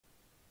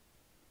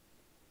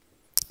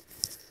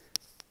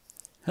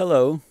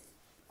Hello,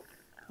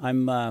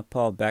 I'm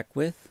Paul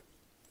Beckwith.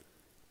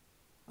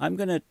 I'm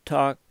going to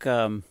talk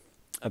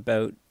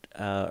about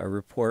a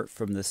report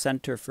from the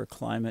Center for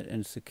Climate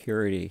and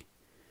Security.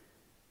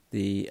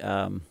 The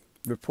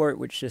report,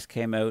 which just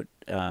came out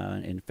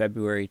in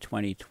February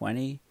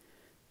 2020,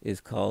 is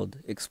called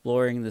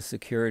Exploring the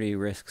Security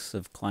Risks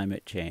of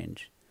Climate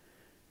Change.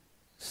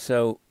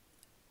 So,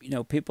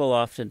 people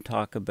often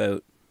talk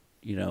about,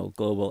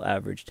 global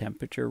average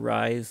temperature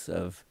rise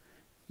of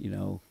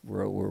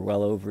we're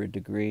well over a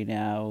degree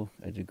now,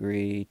 a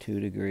degree, 2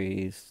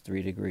 degrees,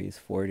 3 degrees,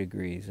 4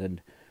 degrees.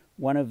 And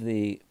one of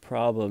the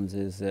problems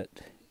is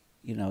that,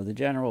 the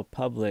general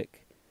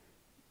public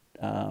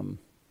um,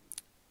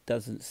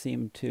 doesn't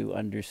seem to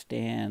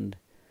understand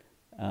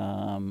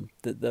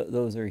that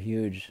those are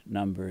huge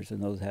numbers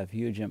and those have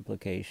huge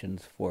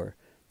implications for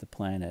the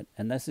planet.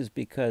 And this is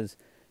because,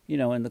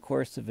 in the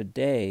course of a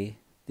day,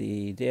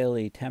 the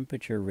daily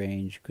temperature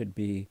range could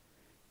be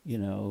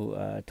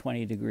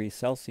 20 degrees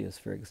Celsius,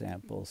 for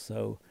example.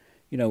 So,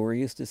 we're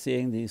used to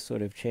seeing these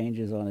sort of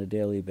changes on a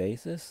daily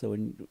basis. So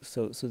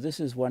this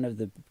is one of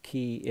the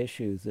key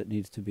issues that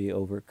needs to be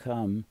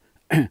overcome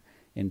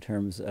in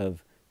terms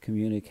of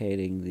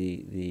communicating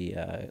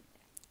the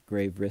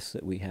grave risks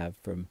that we have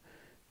from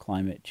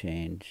climate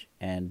change.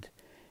 And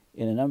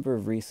in a number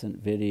of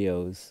recent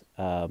videos,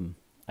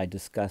 I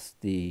discussed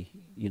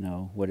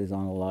what is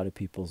on a lot of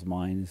people's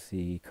minds,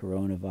 the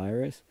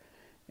coronavirus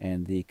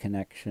and the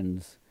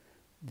connections,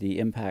 the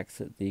impacts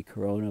that the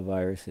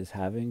coronavirus is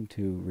having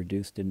to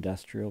reduced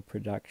industrial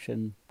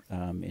production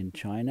in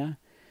China,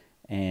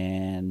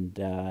 and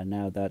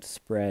now that's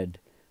spread,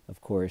 of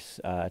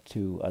course,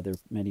 to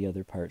many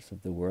other parts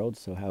of the world.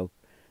 So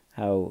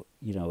how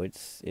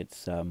it's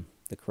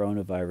the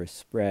coronavirus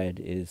spread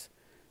is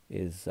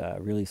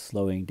really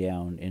slowing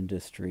down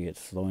industry.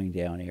 It's slowing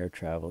down air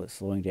travel. It's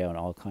slowing down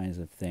all kinds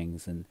of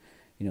things, and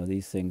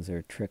these things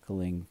are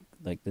trickling.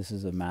 Like, this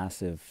is a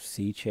massive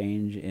sea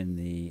change in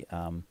the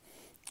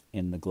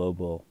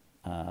global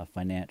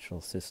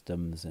financial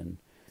systems and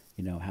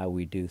how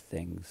we do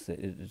things.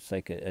 It's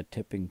like a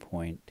tipping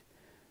point.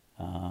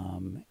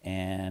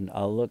 And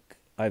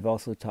I've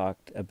also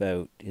talked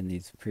about in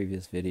these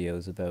previous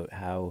videos about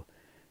how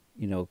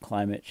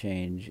climate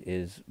change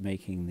is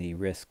making the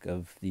risk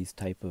of these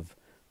type of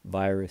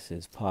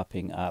viruses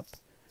popping up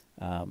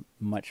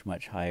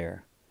much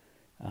higher.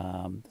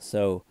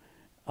 So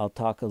I'll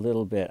talk a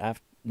little bit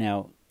after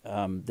now.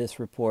 This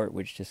report,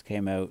 which just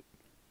came out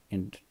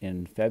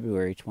in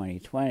February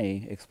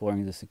 2020,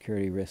 exploring the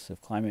security risks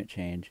of climate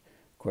change,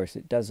 of course,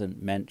 it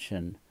doesn't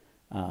mention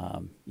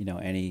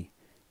any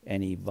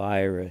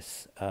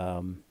virus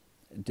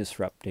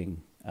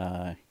disrupting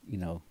the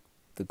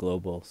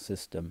global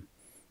system,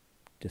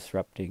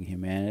 disrupting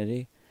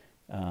humanity.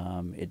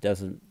 It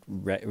doesn't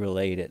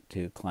relate it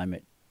to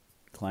climate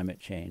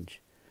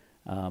change.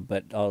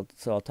 But I'll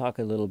talk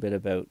a little bit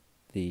about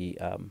the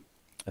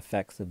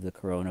effects of the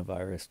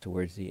coronavirus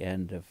towards the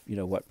end of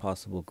what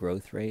possible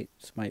growth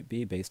rates might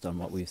be based on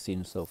what we've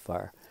seen so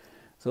far.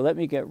 So let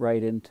me get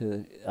right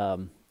into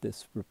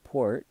this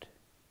report.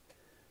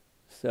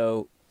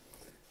 So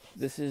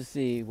this is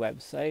the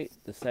website,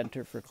 the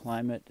Center for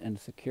Climate and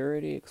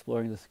Security,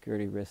 Exploring the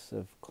Security Risks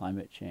of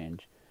Climate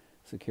Change,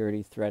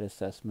 Security Threat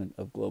Assessment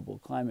of Global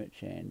Climate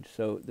Change.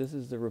 So this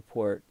is the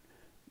report,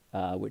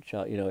 which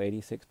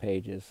 86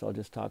 pages. So I'll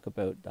just talk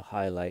about the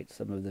highlights,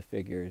 some of the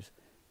figures,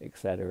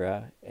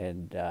 etc.,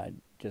 and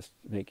just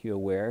make you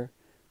aware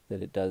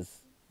that it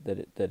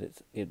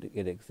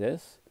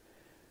exists.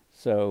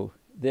 So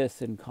this,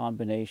 in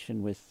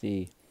combination with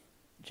the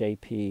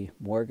J.P.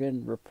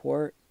 Morgan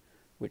report,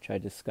 which I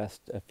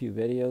discussed a few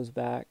videos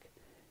back,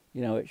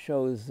 it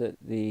shows that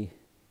the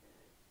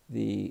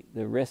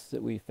risks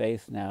that we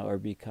face now are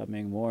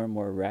becoming more and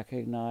more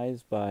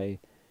recognized by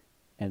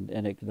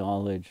and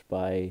acknowledged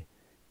by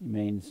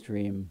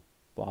mainstream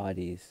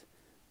bodies.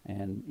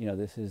 And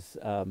this is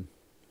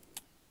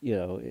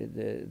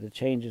the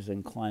changes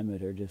in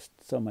climate are just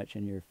so much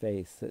in your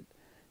face that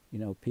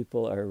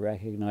people are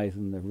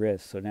recognizing the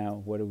risks. So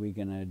now what are we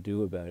going to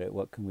do about it?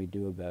 What can we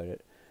do about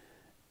it?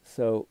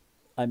 So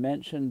I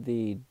mentioned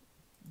the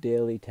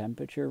daily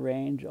temperature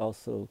range,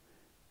 also,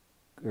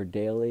 or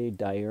daily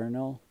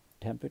diurnal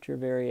temperature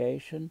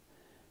variation.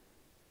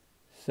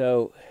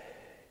 So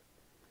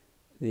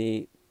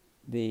the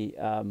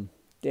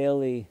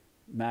daily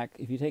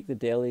if you take the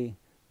daily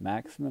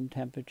maximum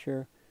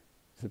temperature,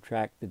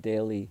 subtract the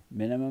daily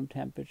minimum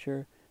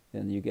temperature,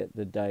 then you get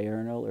the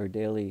diurnal or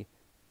daily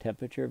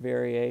temperature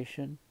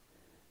variation.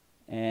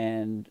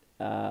 And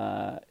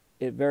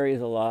it varies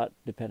a lot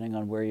depending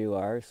on where you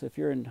are. So if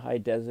you're in high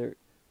desert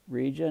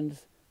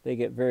regions, they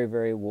get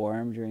very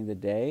warm during the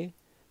day.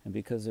 And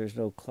because there's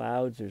no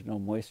clouds, there's no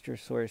moisture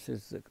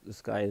sources, the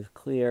sky is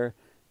clear,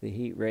 the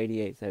heat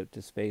radiates out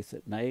to space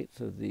at night,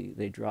 so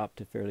they drop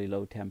to fairly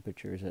low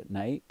temperatures at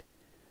night.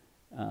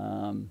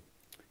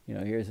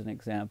 Here's an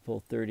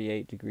example: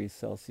 38 degrees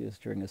Celsius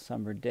during a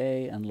summer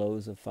day and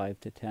lows of 5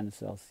 to 10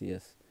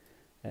 Celsius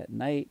at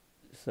night.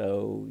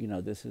 So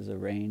this is a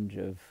range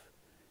of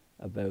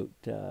about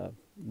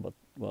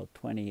well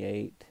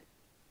 28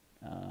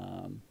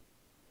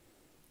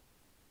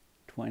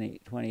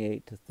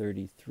 28 to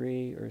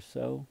 33 or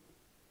so.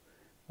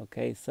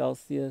 Okay,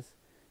 Celsius.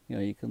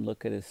 You can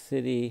look at a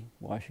city,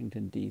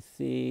 Washington,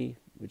 D.C.,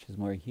 which is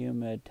more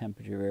humid,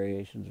 temperature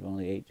variations of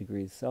only 8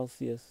 degrees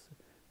Celsius,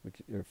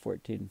 which or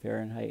 14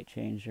 Fahrenheit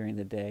change during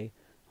the day.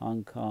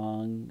 Hong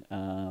Kong,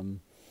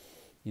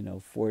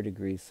 4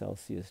 degrees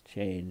Celsius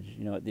change.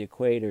 At the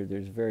equator,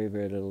 there's very,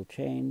 very little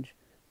change.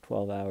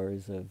 12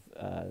 hours of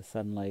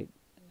sunlight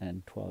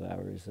and 12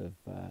 hours of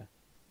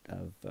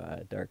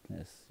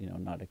darkness,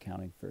 not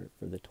accounting for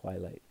the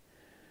twilight.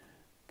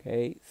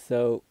 Okay,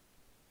 so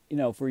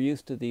if we're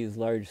used to these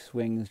large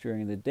swings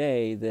during the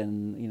day,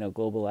 then,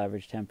 global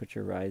average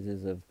temperature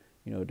rises of,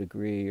 a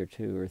degree or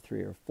 2 or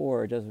 3 or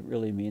 4. It doesn't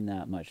really mean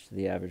that much to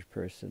the average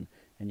person,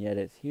 and yet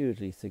it's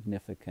hugely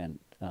significant,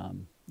 as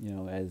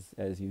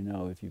you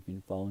know, if you've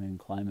been following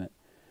climate.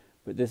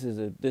 But this is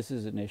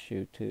an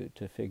issue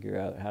to figure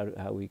out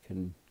how we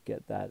can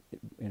get that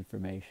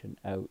information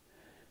out.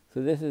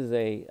 So this is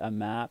a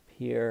map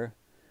here,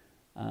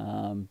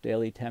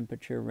 daily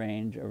temperature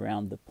range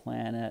around the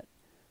planet.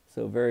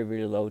 So very,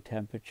 very low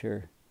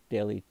temperature,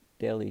 daily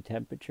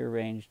temperature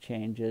range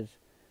changes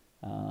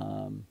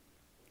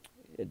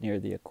near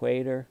the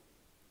equator,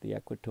 the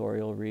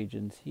equatorial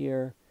regions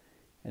here,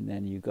 and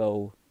then you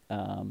go,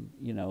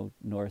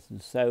 north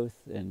and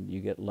south, and you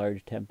get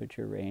large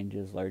temperature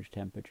ranges, large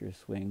temperature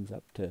swings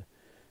up to,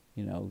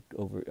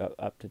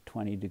 up to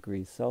 20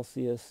 degrees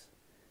Celsius.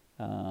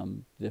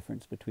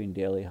 Difference between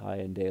daily high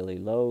and daily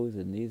lows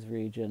in these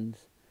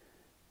regions.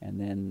 And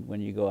then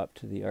when you go up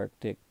to the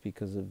Arctic,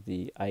 because of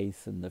the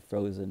ice and the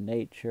frozen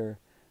nature,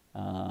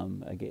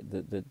 again,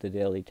 the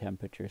daily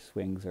temperature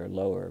swings are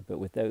lower. But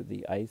without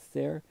the ice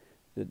there,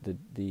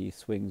 the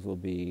swings will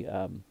be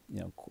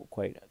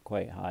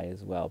quite high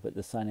as well. But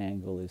the sun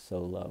angle is so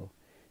low,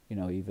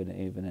 even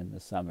in the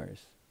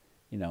summers,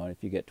 and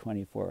if you get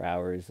 24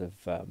 hours of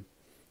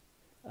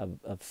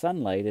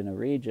sunlight in a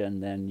region,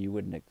 then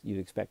you'd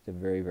expect a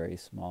very, very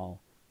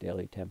small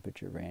daily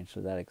temperature range. So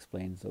that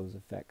explains those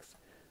effects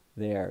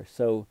there.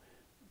 So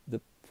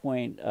the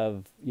point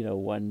of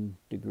 1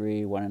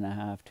 degree,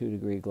 1.5, 2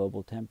 degree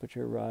global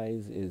temperature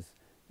rise is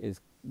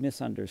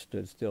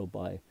misunderstood still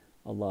by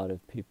a lot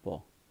of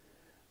people.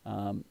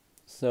 I'll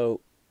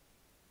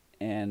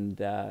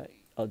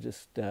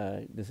just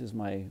this is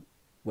my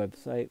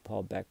website,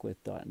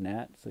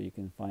 paulbeckwith.net, so you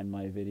can find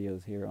my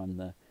videos here on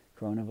the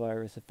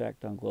coronavirus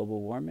effect on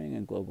global warming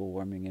and global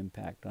warming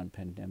impact on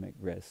pandemic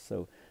risks.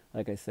 So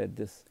like I said,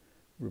 this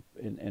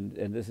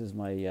this is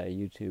my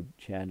YouTube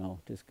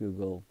channel. Just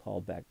Google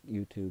Paul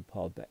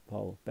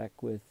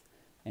Beckwith,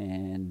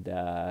 and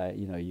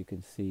you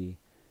can see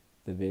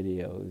the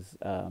videos.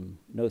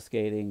 No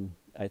skating.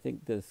 I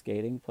think the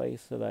skating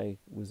place that I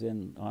was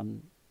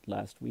on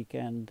last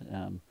weekend.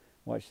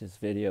 Watch this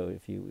video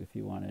if you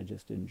want to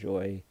just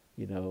enjoy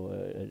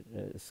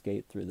a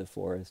skate through the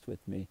forest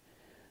with me.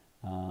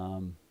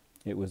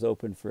 It was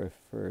open for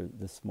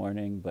this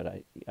morning, but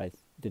I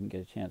didn't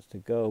get a chance to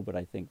go, but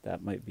I think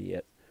that might be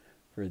it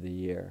for the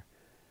year.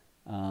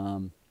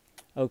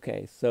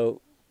 Okay,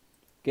 so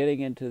getting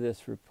into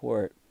this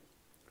report,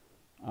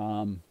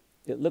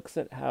 it looks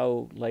at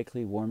how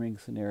likely warming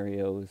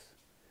scenarios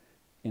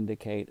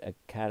indicate a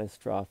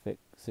catastrophic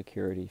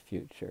security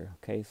future.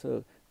 Okay,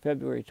 so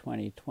February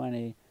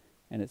 2020,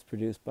 and it's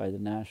produced by the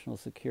National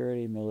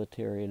Security,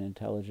 Military, and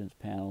Intelligence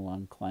Panel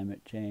on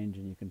Climate Change,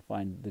 and you can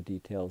find the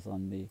details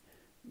on the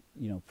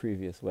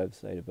previous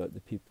website about the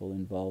people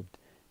involved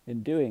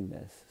in doing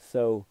this.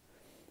 So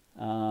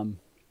I'll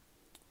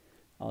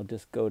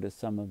just go to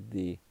some of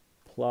the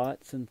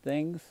plots and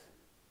things.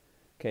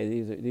 Okay,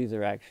 these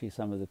are actually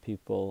some of the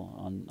people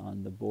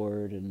on the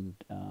board and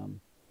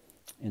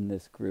in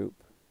this group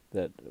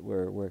that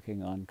were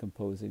working on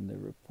composing the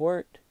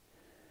report.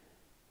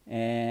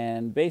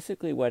 And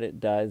basically what it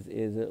does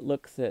is it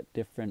looks at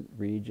different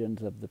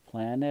regions of the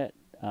planet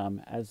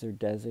as they're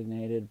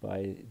designated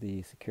by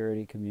the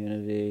security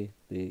community,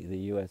 the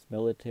U.S.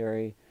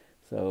 military.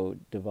 So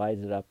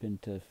divides it up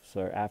into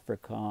sort of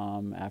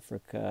AFRICOM,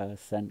 Africa,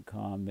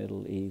 CENTCOM,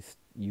 Middle East,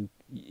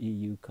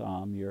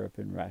 EUCOM, Europe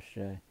and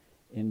Russia,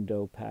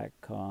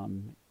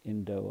 INDO-PACCOM,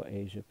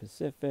 Indo-Asia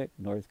Pacific,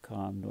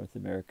 NORTHCOM, North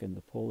America and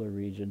the polar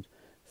regions,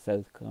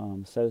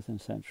 SOUTHCOM, South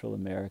and Central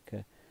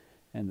America,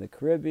 and the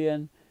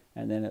Caribbean.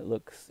 And then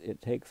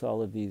it takes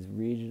all of these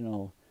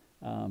regional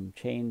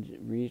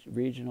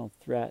regional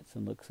threats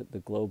and looks at the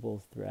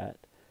global threat,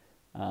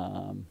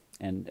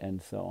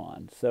 and so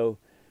on. So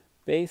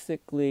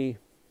basically,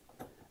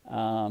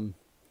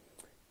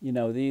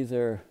 these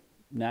are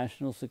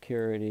national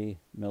security,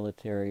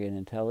 military, and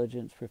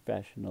intelligence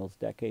professionals,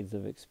 decades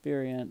of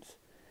experience,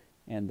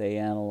 and they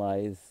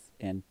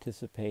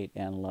anticipate,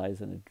 analyze,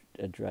 and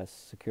address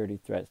security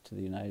threats to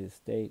the United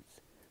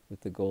States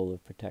with the goal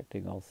of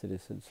protecting all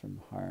citizens from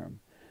harm.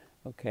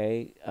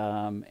 Okay,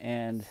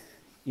 and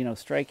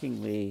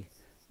strikingly,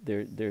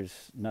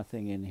 there's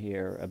nothing in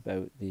here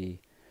about the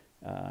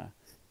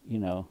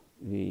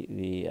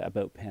the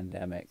about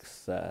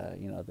pandemics.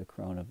 The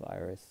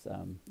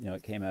coronavirus.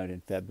 It came out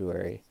in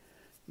February.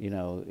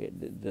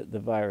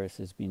 The virus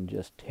has been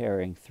just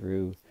tearing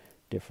through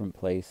different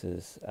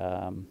places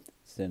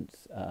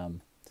since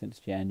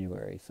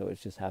January. So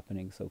it's just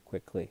happening so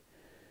quickly.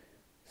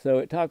 So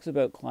it talks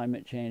about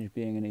climate change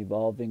being an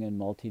evolving and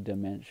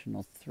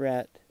multidimensional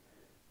threat,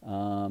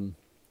 and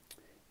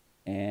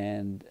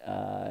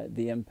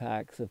the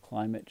impacts of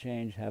climate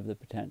change have the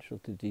potential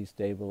to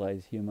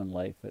destabilize human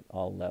life at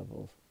all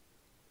levels.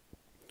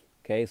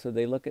 Okay, so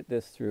they look at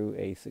this through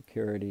a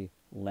security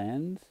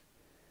lens,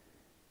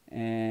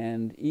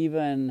 and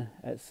even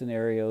at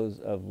scenarios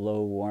of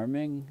low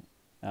warming,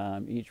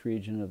 each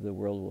region of the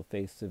world will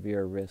face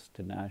severe risk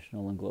to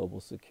national and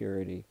global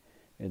security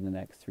in the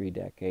next 3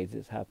 decades.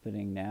 It's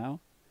happening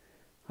now.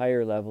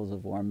 Higher levels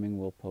of warming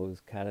will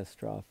pose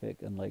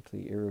catastrophic and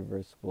likely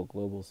irreversible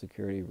global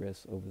security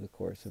risks over the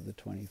course of the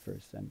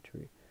 21st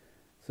century.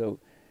 So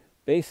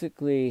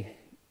basically,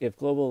 if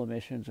global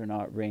emissions are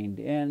not reined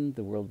in,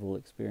 the world will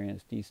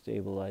experience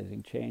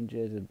destabilizing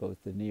changes in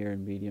both the near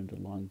and medium to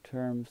long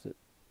terms that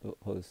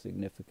pose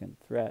significant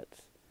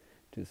threats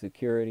to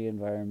security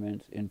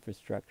environments,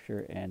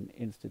 infrastructure, and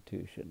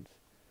institutions.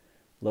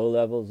 Low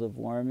levels of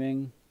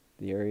warming,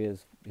 the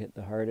areas hit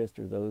the hardest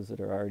are those that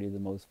are already the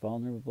most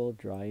vulnerable: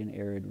 dry and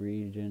arid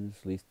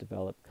regions, least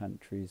developed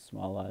countries,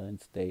 small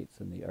island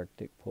states, and the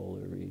Arctic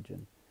polar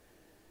region.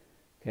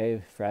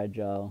 Okay,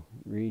 fragile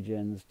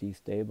regions,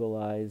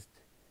 destabilized,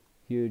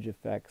 huge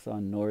effects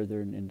on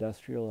northern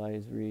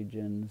industrialized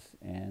regions,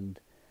 and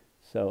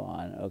so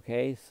on.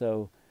 Okay,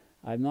 so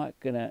I'm not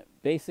going to,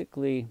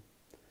 basically,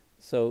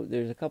 so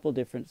there's a couple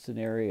different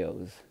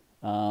scenarios.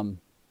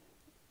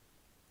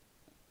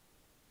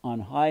 On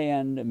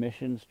high-end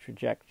emissions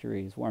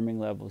trajectories, warming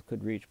levels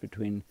could reach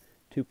between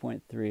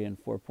 2.3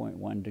 and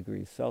 4.1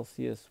 degrees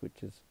Celsius,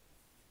 which is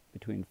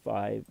between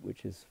 5,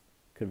 which is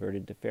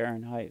converted to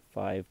Fahrenheit,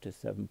 5 to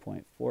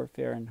 7.4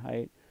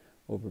 Fahrenheit,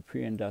 over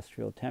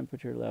pre-industrial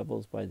temperature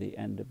levels by the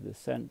end of the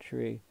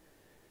century.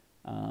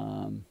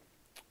 So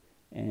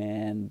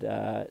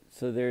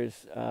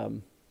there's,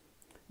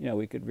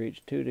 we could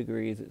reach 2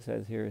 degrees, it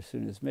says here, as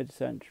soon as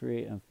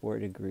mid-century, and 4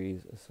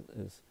 degrees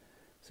as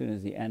soon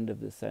as the end of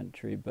the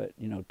century. But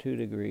 2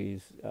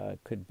 degrees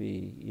could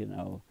be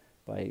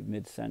by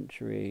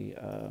mid-century.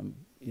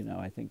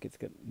 I think it's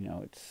good.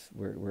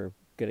 We're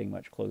getting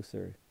much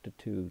closer to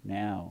 2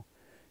 now.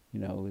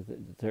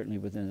 Certainly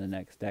within the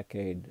next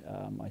decade.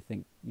 I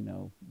think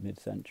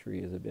mid-century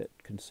is a bit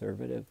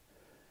conservative.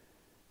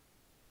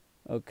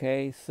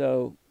 Okay,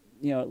 so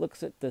it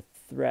looks at the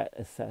threat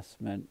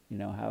assessment.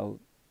 How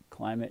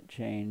climate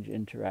change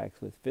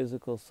interacts with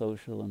physical,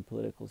 social, and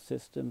political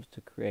systems to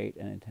create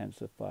and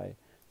intensify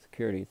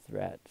security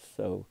threats.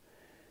 So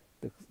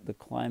the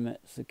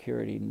climate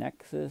security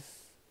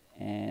nexus,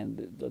 and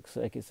it looks,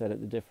 like I said,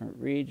 at the different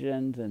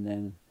regions and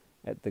then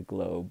at the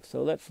globe.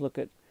 So let's look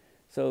at,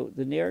 so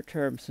the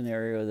near-term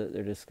scenario that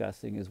they're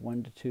discussing is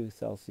 1 to 2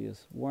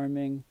 Celsius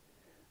warming,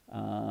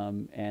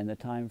 and the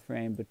time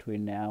frame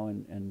between now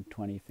and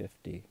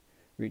 2050,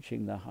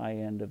 reaching the high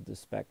end of the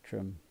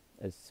spectrum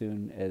as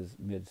soon as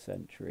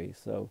mid-century.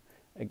 So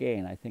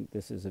again, I think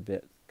this is a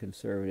bit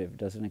conservative. It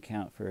doesn't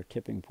account for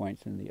tipping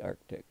points in the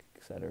Arctic,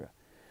 etc.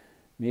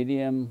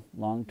 Medium,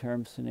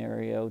 long-term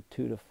scenario,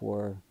 2 to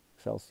 4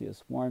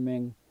 Celsius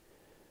warming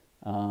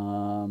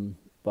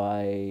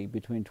by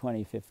between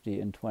 2050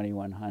 and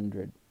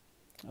 2100.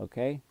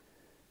 Okay,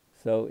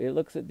 so it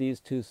looks at these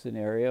 2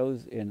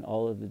 scenarios in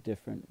all of the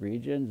different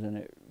regions, and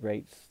it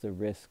rates the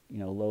risk,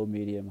 low,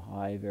 medium,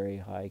 high, very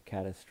high,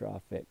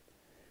 catastrophic.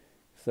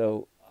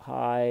 So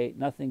high,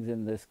 nothing's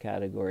in this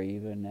category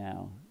even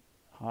now.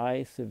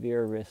 High,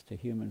 severe risk to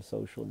human,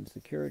 social, and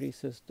security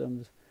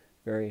systems.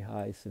 Very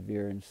high,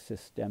 severe, and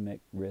systemic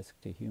risk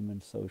to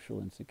human, social,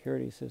 and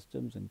security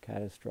systems. And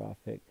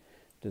catastrophic,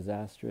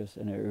 disastrous,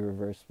 and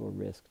irreversible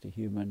risk to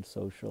human,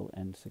 social,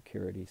 and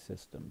security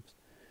systems.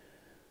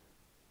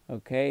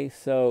 Okay,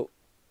 so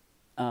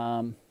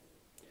in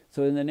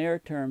the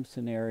near-term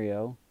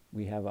scenario,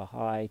 we have a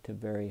high to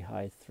very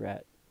high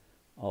threat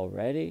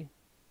already.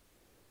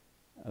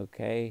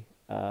 Okay,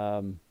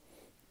 and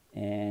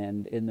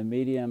in the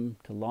medium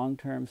to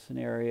long-term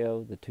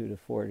scenario, the 2 to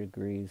 4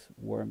 degrees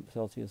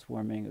Celsius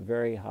warming,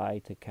 very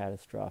high to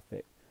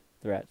catastrophic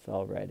threats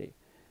already.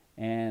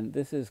 And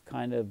this is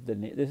kind of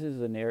this is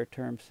the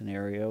near-term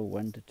scenario,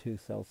 1 to 2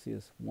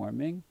 Celsius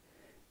warming,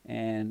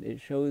 and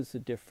it shows the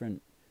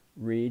different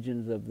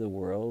regions of the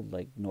world,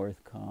 like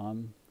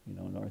NORTHCOM,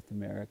 North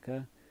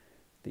America,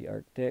 the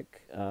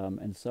Arctic,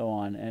 and so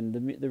on. And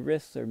the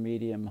risks are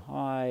medium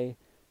high,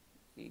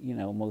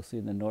 mostly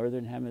in the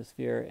northern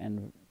hemisphere,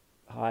 and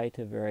high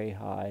to very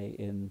high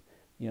in,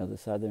 the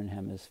southern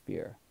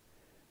hemisphere.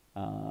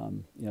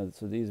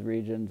 So these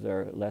regions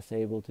are less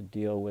able to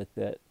deal with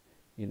it.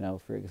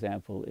 For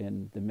example,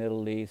 in the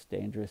Middle East,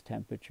 dangerous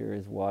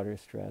temperatures, water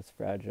stress,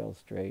 fragile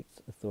straits,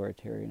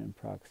 authoritarian and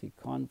proxy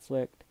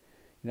conflict.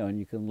 And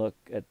you can look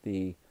at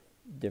the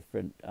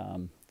different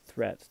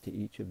threats to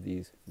each of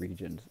these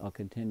regions. I'll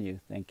continue.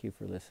 Thank you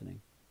for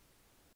listening.